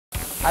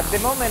At the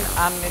moment,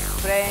 I'm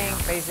spraying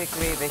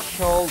basically the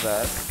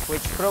shoulders,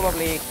 which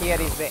probably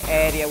here is the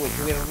area which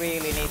we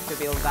really need to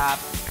build up.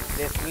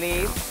 The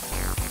sleeves,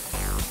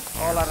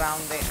 all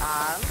around the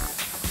arms.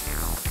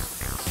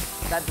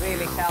 That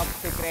really helps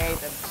to create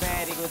a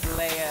very good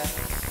layer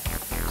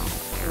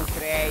to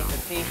create a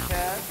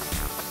t-shirt.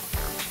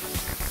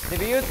 The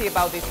beauty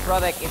about this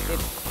product is it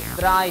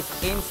dries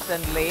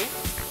instantly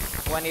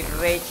when it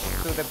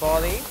reaches to the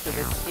body, to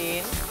the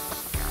skin.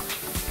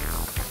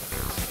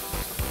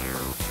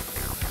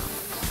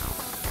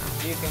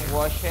 You can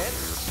wash it.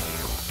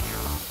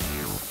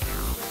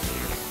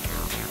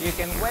 You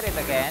can wet it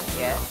again,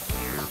 yes.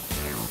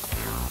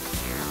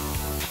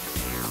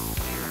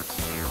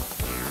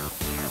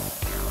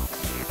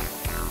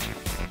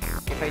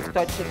 If I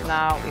touch it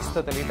now, it's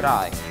totally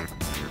dry.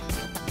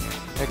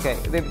 Okay,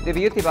 the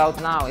beauty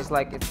about now is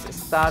like it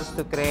starts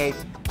to create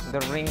the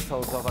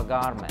wrinkles of a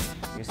garment,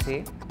 you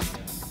see?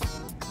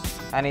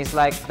 And it's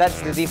like, that's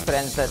the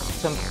difference that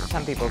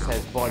some people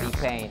say body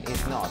paint.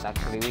 Is not.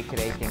 Actually, we're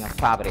creating a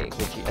fabric,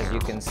 which, as you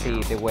can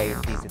see, the way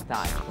it is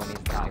attached when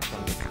it's dry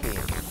from the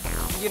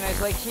skin. You know,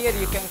 it's like here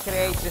you can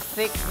create the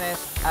thickness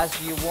as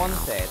you want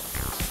it.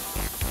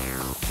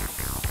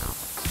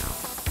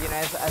 You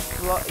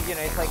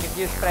know, it's like if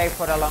you spray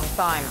for a long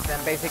time,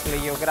 then basically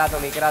you're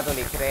gradually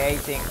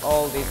creating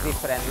all these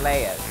different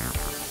layers.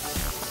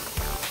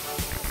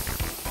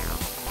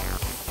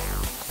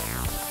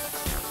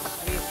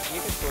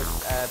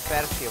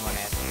 Perfume on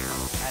it,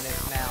 and it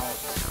smells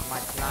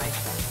much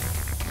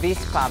nicer. This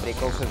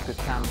fabric also could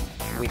come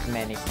with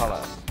many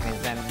colors.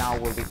 Means then now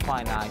will be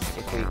quite nice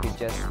if we could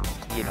just,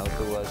 you know,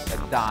 do a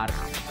dark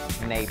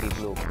navy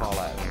blue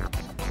color.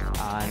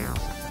 And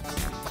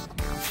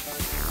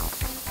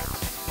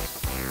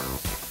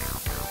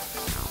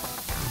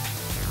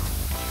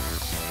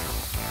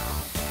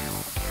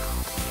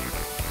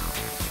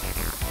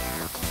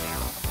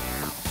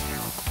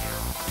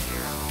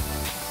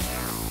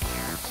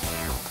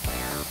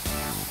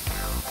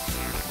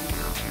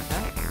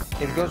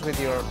it goes with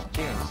your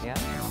jeans, yeah?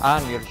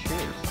 And your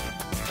shoes.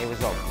 It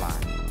was all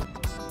planned.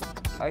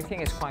 I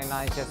think it's quite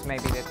nice, just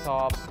maybe the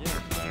top,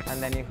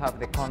 and then you have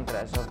the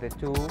contrast of the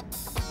two.